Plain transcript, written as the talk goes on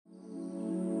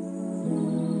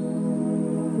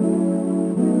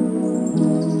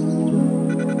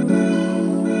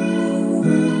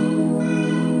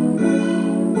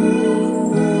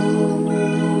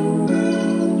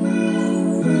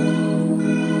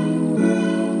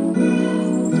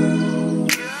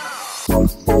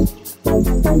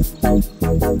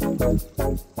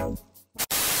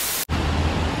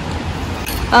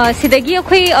सिदगी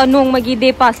अखोई नोंगमगी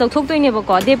डे पास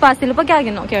लौथोक्तोइनेबको डे पास से लुपा क्या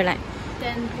गिनो केयरलाइन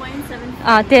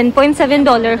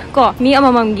 $10.7 को मी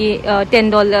अममगी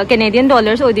 $10 कैनेडियन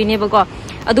डॉलर्स ओदिनेबको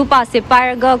अदु पास से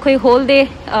पारगा अखोई होल डे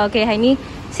के हाइनी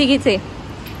सिगी से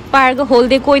पारगा होल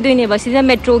डे कोइदोइनेबा सिजा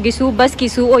मेट्रो गिसु बस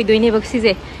किसु ओइदोइनेबा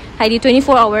सिजे हाइदी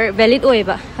 24 आवर वैलिड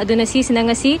ओइबा अदुना सिसिना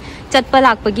ngasi चटपा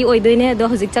लाकपगी ओइदोइने अदो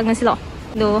हजिक चंगसी लो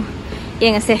दो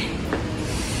येंगसे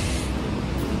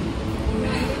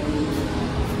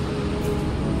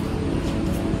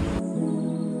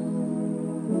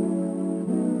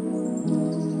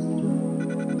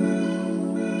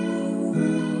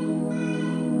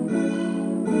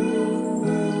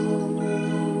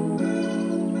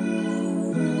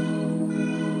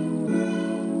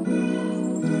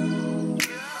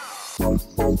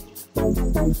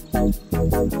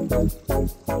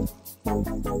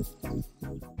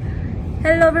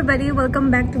Hello everybody, welcome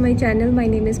back to my channel. My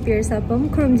name is Pierre Sapam.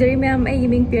 Kurumjari ma'am ay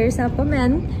iming Pierre Sapam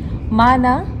and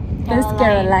Mana plus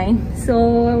Caroline. So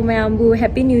ma'am bu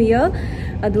happy new year.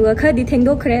 Aduga khadi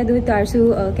thengdo khre adu tarsu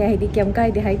kay hidi kyam kai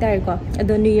de hai tar ko.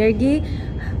 Ado new year gi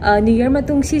new year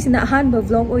matung si sina ahan ba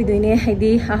vlog oidoine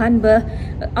hidi ahan ba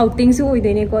outing su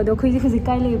oidoine ko ado khoi khoi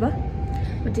kai leba.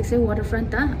 But say waterfront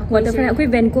ta. Waterfront akoi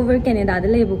Vancouver Canada da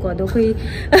leba ko ado khoi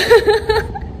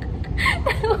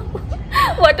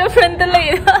waterfront the lay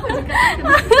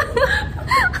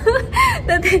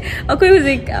okay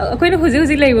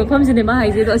huzik lay from cinema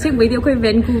haise to asik video koi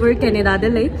Vancouver Canada da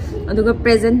lay aduga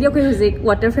present yo koi huzik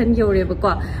waterfront yore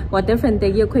ba waterfront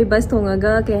te gi koi bus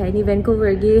thongaga ke haini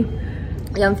Vancouver gi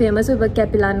yam famous oba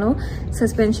Capilano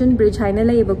Suspension Bridge haina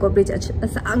lay ba ko bridge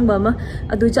asang ba ma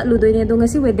adu chatlu doine do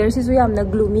ngasi weather si su yamna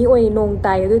gloomy oi nong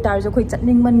tai adu tar jo koi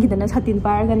chatning man gi dana satin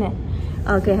par ga ne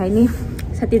okay haini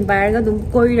satin bar ga dum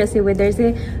koi rase weather se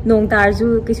nong tar ju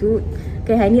kisu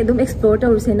ke haini dum explore to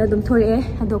se na dum thore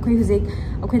ado khoi huzik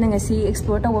akhoi na ngasi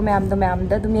explore to ma'am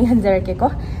da dum ye hanjar ke ko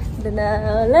then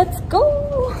let's go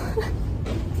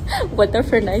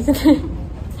waterfront nice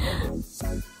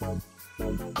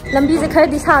lambi se khar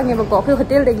di sange ba ko khoi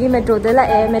hotel de gi metro de la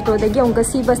metro de gi onka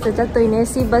si bus ta chattoine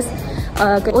si bus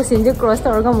ke ocean je cross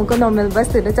tor ga mun ko normal bus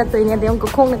de chattoine de onka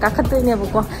khong na ka khattoine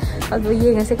ba ko ado ye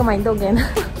ngase kamai to gen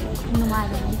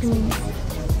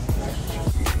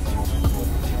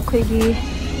अखोगी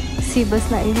सी बस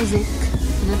लाई हजिक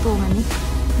सिदा तोंगनी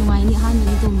नुमाइनी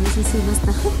हाननी तोंगनी सी बस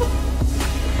ता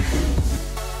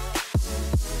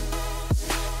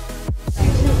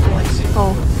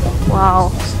oh wow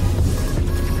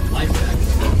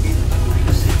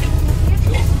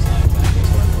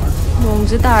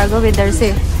nongju targa weather se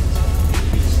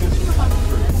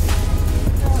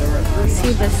सी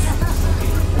बस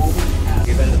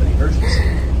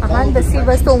ahan the sea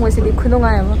bus tong wasi di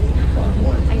khunungai ma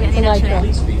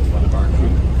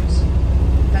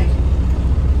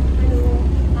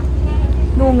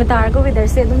nong tar ko weather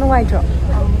se dum nungai tro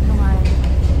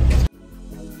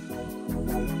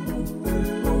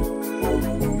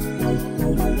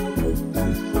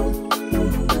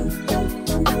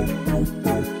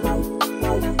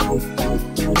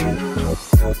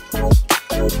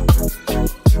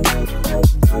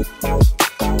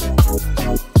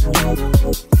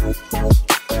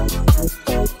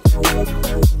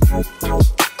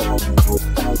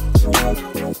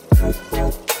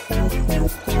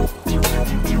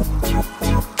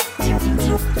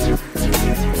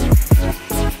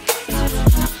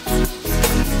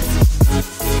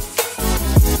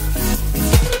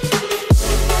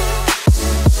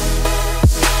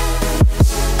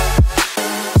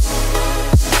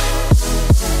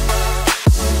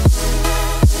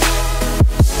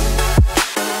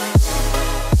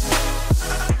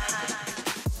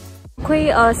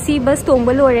सी बस तोंब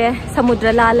लोरे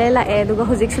समुद्र लाले लाए दुगा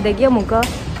हुजिक सिदगी अमुका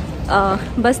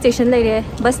बस स्टेशन लेरे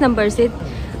बस नंबर से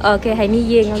के हाइनी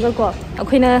येंगा को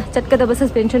अखोइना चटकदब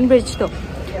सस्पेंशन ब्रिज तो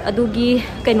अदुगी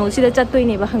कैनो सिदा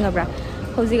चटतोइने बा हंगाब्रा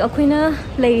हुजिक अखोइना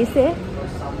लेरिसे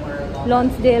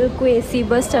लॉन्सडेल क्वेसी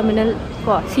बस टर्मिनल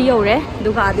को सी योरे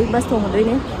दुगा आदि बस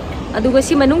तोंगदोइने अदुगा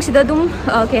सी मनुंग सिदा दुम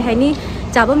के हाइनी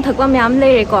चाबम थकवा म्याम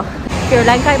लेरे को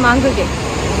केरलाइन काय मांगगे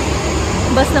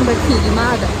बस नंबर 3 की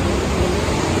मादा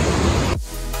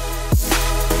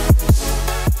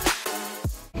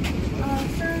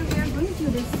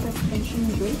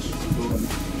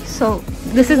So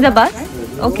this is the bus.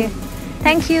 Okay,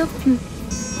 thank you.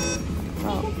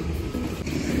 Wow.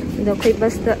 The quick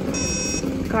bus the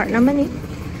car number ni.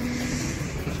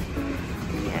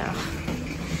 Yeah.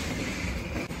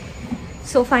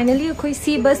 So finally koi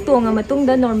si bus tonga matung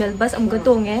da normal bus amga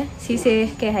tonge si se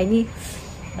ke hai ni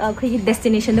koi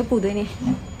destination da pudoi ni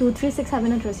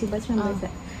 2367 address bus number se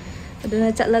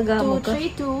aduna chatlaga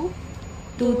 232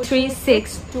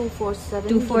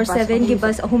 247 की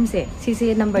बस अहम से सीसे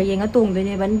number येंगा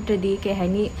तोंगदने बन treaty के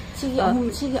हाइनी सिगी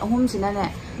अहम सिनाने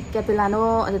Capilano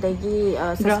adagi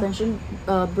suspension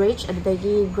bridge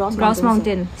adagi gross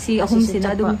mountain si ahum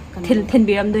sina dum thin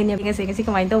biram doine ngase ngasi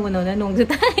kamai taw bono na nong ju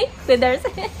tai weather se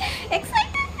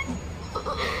excited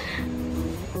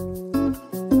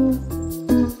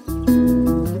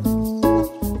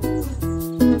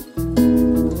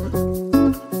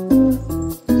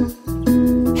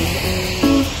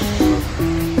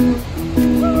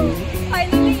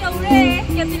finally yaure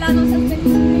Capilano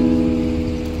suspension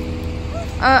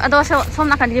ado som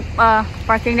na kan di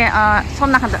parking ne som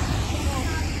na kan da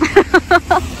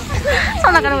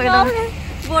som na kan we do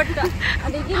board ka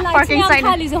adagi parking side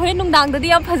khali jo hoy nung dang da di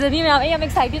am phajani me I am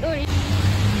excited ori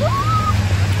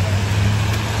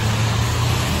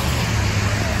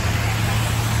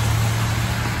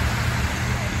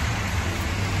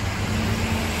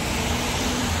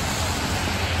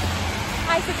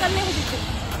ai se kan le hoji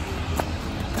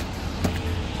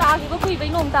ta gi ba kui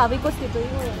bai nong ta bai ko se bai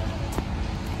ho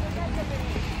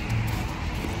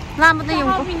làm một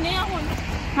dùng cô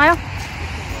ngay không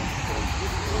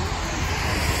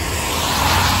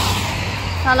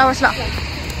là lâu rồi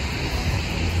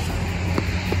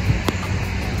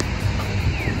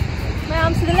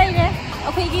ma'am सिदा लेने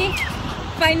अखोइगी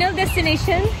final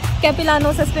destination Capilano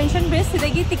Suspension Bridge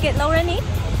सिदागी ticket लौरनी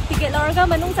ticket लौरगा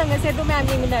मनुंग संगसे दो ma'am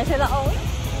येमिनार से लाओ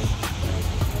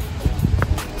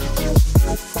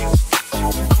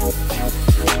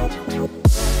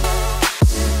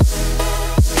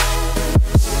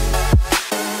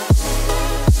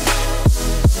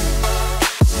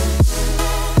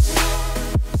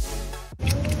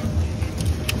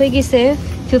अखोइगी से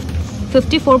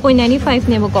 54.95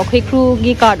 ने बको अखोइ crew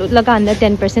गी card उतलकान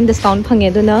 10% discount fungi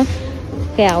दुना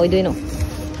कया ओइदोइनो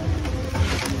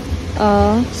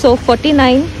so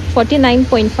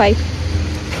 49.5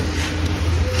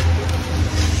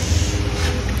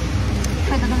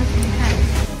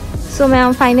 so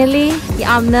ma'am finally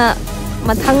यामना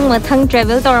मथंग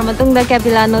travel तौर मतुंग दा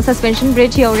Capilano Suspension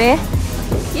Bridge you're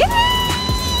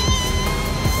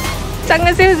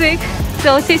चंगसे हुजिक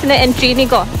so सीसने entry नी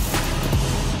को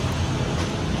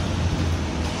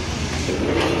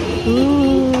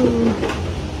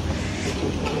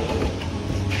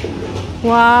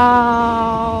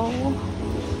wow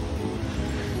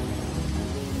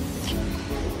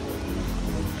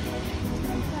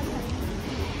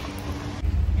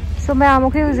so मैं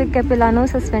आमोखे हुजिक Capilano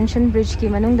Suspension Bridge की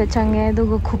मनुंग दा चंगे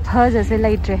दुगो खुफा जैसे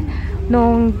लाइट्रे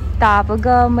नोंग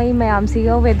तापगा मई मयाम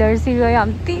सिगा वेदर सिगा याम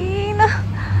तीना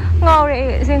ngawre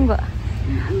sengba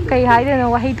kai haidena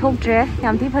wahi thoktre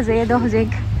yam thi phajai do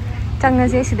hojik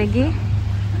changase sidagi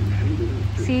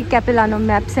si Capilano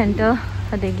map center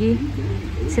adagi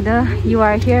sida you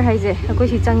are here haije akoi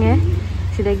si change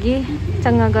sidagi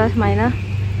changaga maina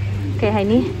kai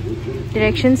haini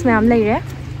directions ma'am leire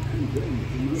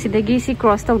sidagi si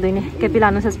cross tawdoine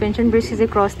Capilano Suspension Bridge si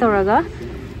cross tawraga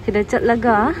sida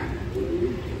chatlaga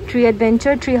tree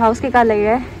adventure tree house ke ka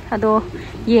leire ado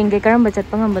yenge karam bachat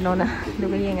pangam banona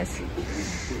duga yengas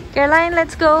Caroline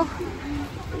let's go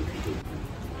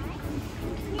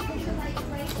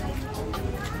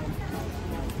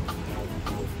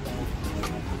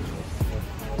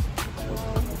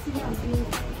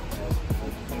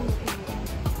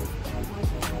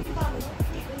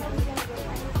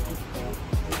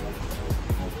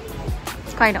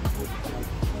kind of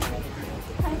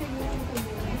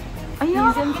ayya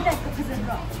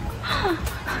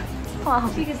wow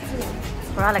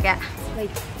pura laga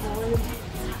like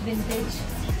vintage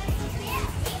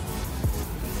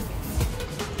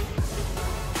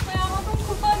मैं आप को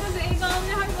खुपा जो से गांव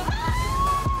में हर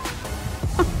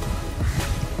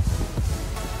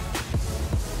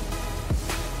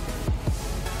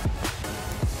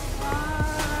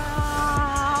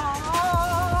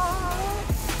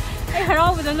ai haraw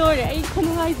ba lo re ai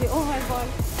khunungai se oh my god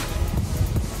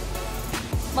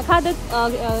makada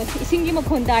isingi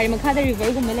makhon dari makada river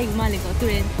gumma lai male ko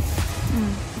turen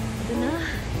aduna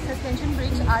suspension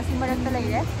bridge asi marakta lai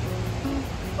re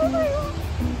oh my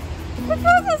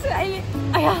god what is ai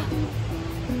aya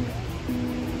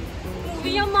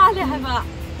movie ya male hai ba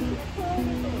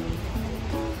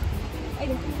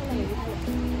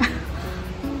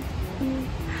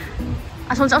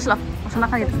ason chasla ason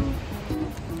nakha ge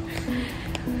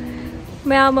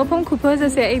मैं मफम खुफज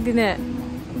से दिने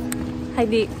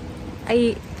हाइदी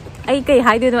आई कई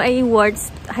हाइदेनो आई words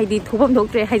हाइदी थोपम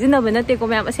थोक्ट्रे हाइजिनब नतेको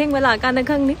ma'am असेंग ला कान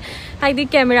खंगनी हाइदी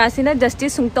camera सिना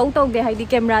justice सुंग तौ तौदे हाइदी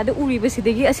camera the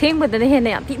उरिबसिदगी असेंग बदने हेना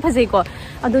याम थी फजेको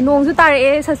अदो नोंगजु तारे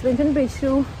suspension bridge सु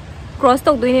क्रॉस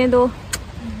तौदोइने दो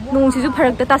ꯅꯣꯡꯁꯤꯁꯨ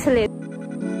ꯐꯔꯛꯇ ꯇꯥꯁꯜꯂꯦ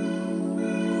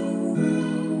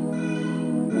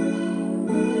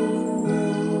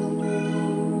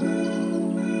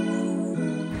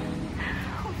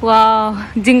wow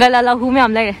jingalalahu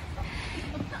मैम लगे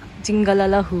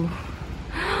jingalalahu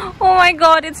oh my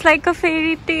god it's like a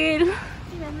fairy tale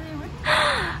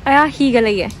आया ही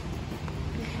गले ये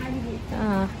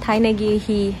थाईने की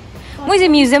ही मुझे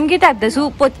म्यूजियम की टाइप दसु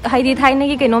हाइडी थाईने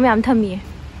की केनो मैम थमी है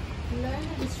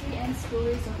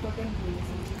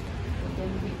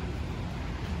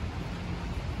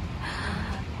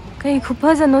कहीं खुपा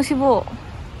जनो सिबो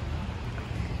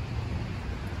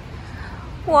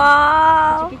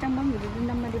wow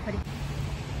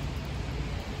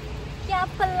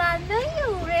Capilano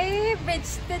River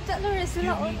bridge the chatlo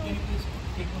resula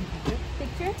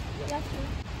picture yeah sure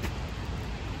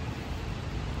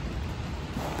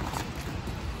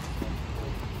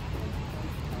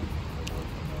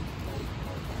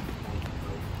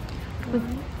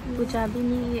Pujabi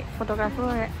ni photographer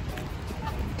hai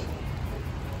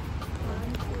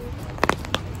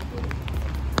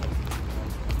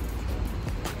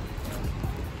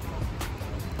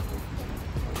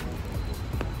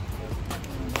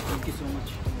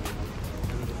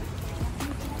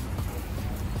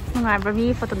ngai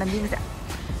photo nambi bza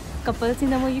couple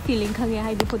sina mo yi feeling khange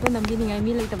hai di photo nambi ni ngai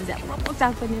mi lai tab ja mo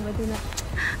chak pa ne ba dina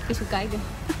kisu kai de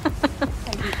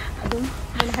adum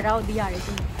mon harau di yare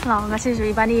sin la ngasi ju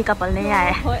ibani couple ne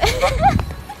yae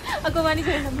ako bani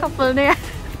se couple ne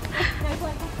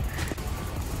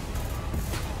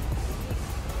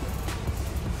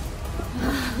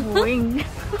boring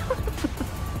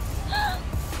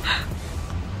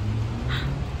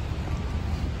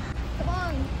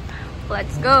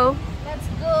let's go. Let's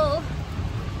go.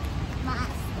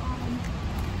 Mask on.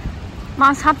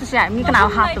 Mask have to say, me can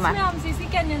have to man. Lights, me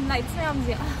canyon lights, me am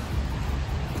see.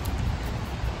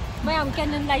 Me am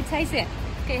canyon lights I say.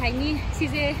 Okay, I need see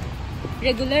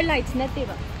regular lights not te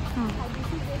ba. This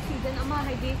is the season ama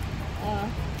hai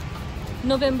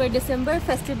November December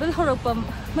festival horopam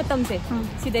matam se.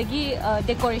 Sidagi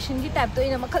decoration ki type to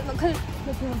ina makhal hai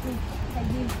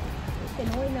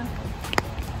keno ina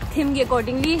theme के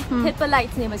accordingly hit पर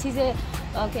lights ने मसी से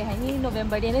okay है नी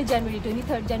November day ने January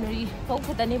 23rd January बहुत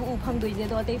खतरनाक ने ऊपर दो इजे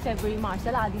तो आते February March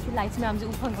चला आदि से lights में हम जो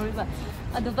ऊपर करो बा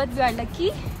अदो but we are lucky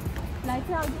lights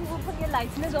में आदि ऊपर के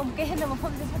lights में जो हम के है ना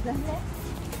मफम से खतरनाक है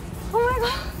oh my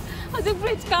god अदो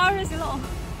bridge car है सिलो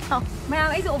हाँ मैं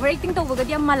ऐसे overacting तो बगैर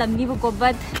हम मालूम नहीं बको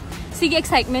but सी के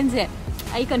excitement से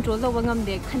आई control तो बंगम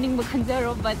दे खनिंग बखंजर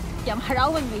रो but क्या हम हराव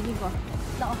बन गई को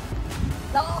लो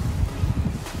लो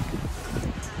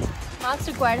Marks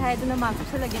required है तो ना marks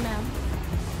से लगे ना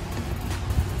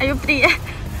आयु प्रिय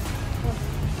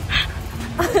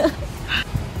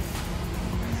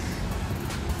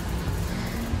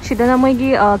शिदा ना मैं की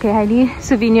क्या है नी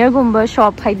souvenir गुम्बा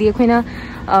shop है दी कोई ना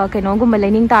क्या ना गुम्बा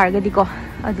lining तार गदी को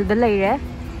अदुदा ले रहे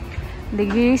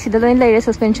देगी शिदा लाइन ले रहे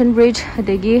suspension bridge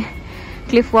देगी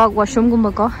cliffwalk washroom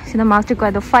गुम्बा को शिदा marks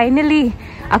required तो finally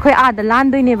अकोई आधा land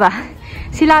दोई ने बा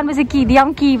सिलान में से की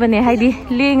दियाम की बने है दी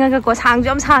लेंगा का को सांग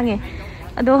जम सांगे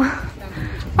अदो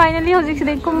finally हो जिक्स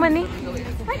देख कुम्बनी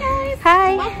hi guys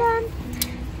hi welcome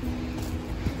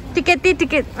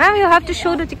ticket ma'am you have to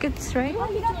show the tickets right oh,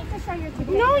 you don't need to show your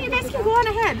ticket no you guys can go on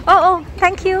ahead oh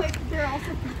thank you there are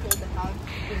also people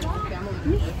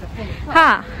ha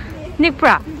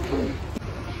nipra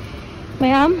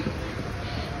ma'am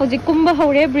हो जिक कुम्बा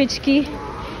हो रहे bridge की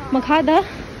मखादा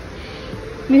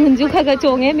मिहुंजु खागा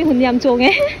चोंगे मिहुन याम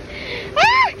चोंगे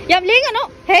याम लेंगा no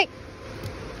हे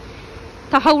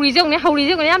था हौरी Jong ने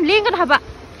याम लेंगा हाबा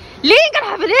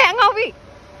दे अंगावी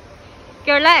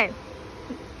केरलाय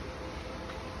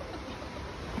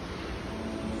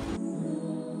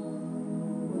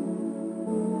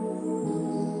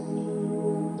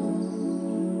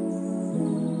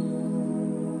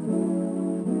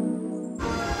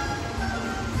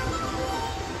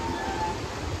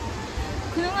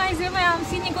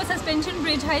को सस्पेंशन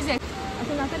ब्रिज है जे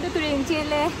अतो ना तो ट्रेन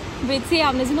चले ब्रिज से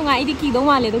आपने से नुंगाई दी की दो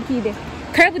माले तो की दे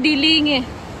खरब दिलिंगे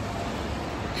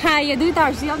हाय ये दुई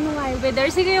तार से आप नुंगाई वेदर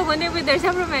से के होने वेदर से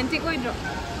रोमांटिक होई ड्रो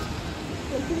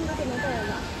लेकिन ना केना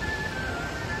करेगा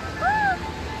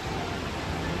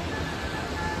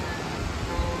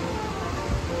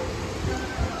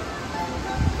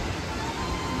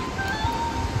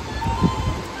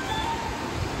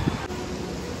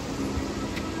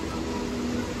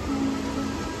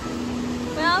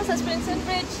suspension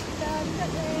bridge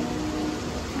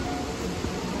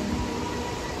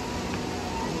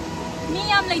मी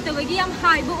याम लेतबगी याम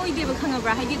हाई बो ओइदे ब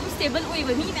खंगब्रा हाइदि दु स्टेबल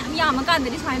ओइबा मी याम याम कान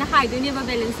दि साइना हाई दोने बा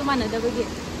बैलेंस मानदबगी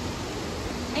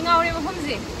ai ngawre मफम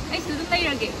जे ai सु दु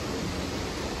लैरगे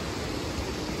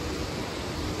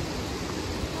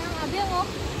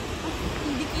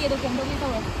do keng do to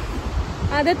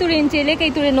ada turin chele kai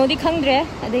turin no di khangdre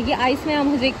adegi ice me am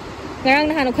huzik ngarang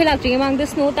na hanu khoi lak tri mang the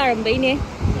snow taram bai ne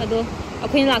ado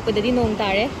akhoi lak pa dadi nong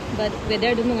tare but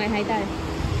weather du nungai hai tare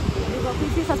aduga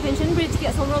khisi suspension bridge ki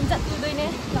asomrom chat tu doi ne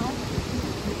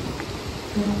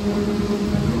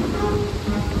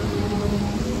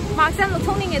mark sam lo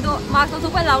thongning edo mark so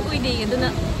pa law tu di eduna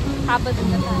hapa du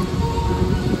ta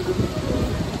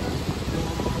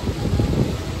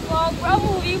wow bro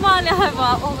movie ma le hai ba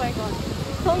oh my god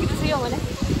thong ki tu yo ne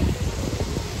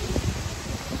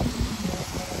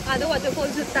ada waterfall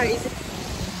ju tari se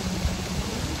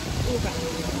uba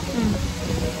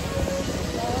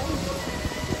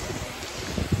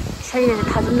sai ne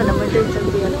thajun na number 2 chal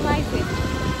diya no mai se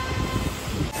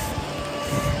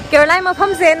Caroline mà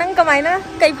phom xe nang kamai na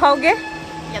kai phau ge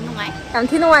yam nu ngai yam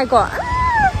thi nuai ko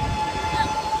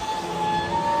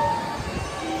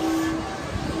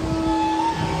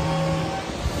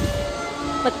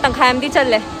mà tang khai am đi chân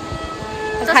le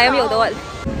tang khai am yo do à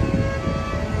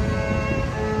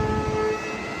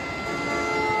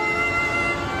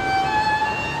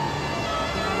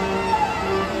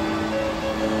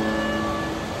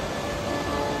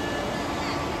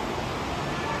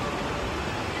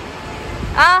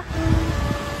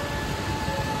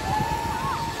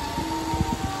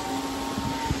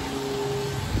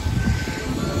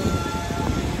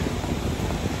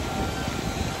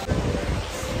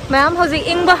Ma'am, hầu gì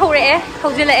in ba hầu rẻ,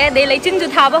 hầu gì lại để lấy chân cho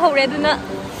tháo ba hầu rẻ nữa.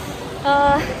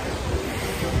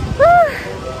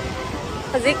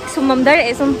 Hầu gì sum mầm đỡ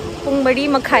rẻ sum cùng bari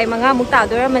mà khai mà ngã mục tạo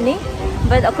đó mà ní.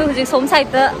 But aku hầu gì sống sai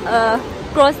ta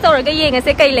cross store cái gì ngay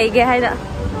sẽ cây lấy cái hay đó.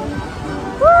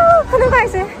 Không được phải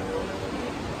sẽ.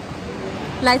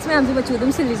 Lights में हम जी बच्चों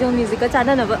तुम सिल्ली जो music का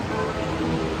चादा ना बा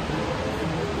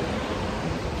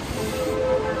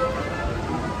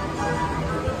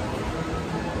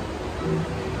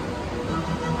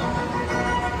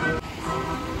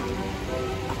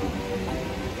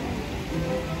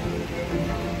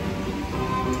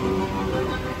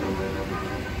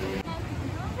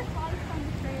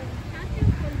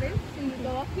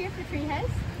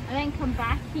and then come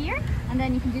back here and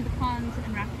then you can do the ponds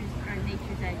and Raptors or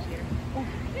Nature's Edge here.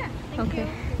 Yeah, thank you. You're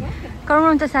welcome. Come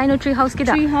on to sign no tree house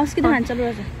kida. Tree house kida han chalu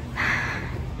ase.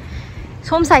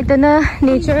 Som side ta na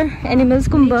nature animals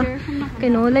kumba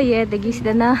keno la ye degi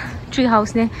sida na tree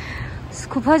house ne.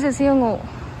 Khupha jase ngo.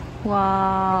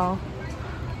 Wow.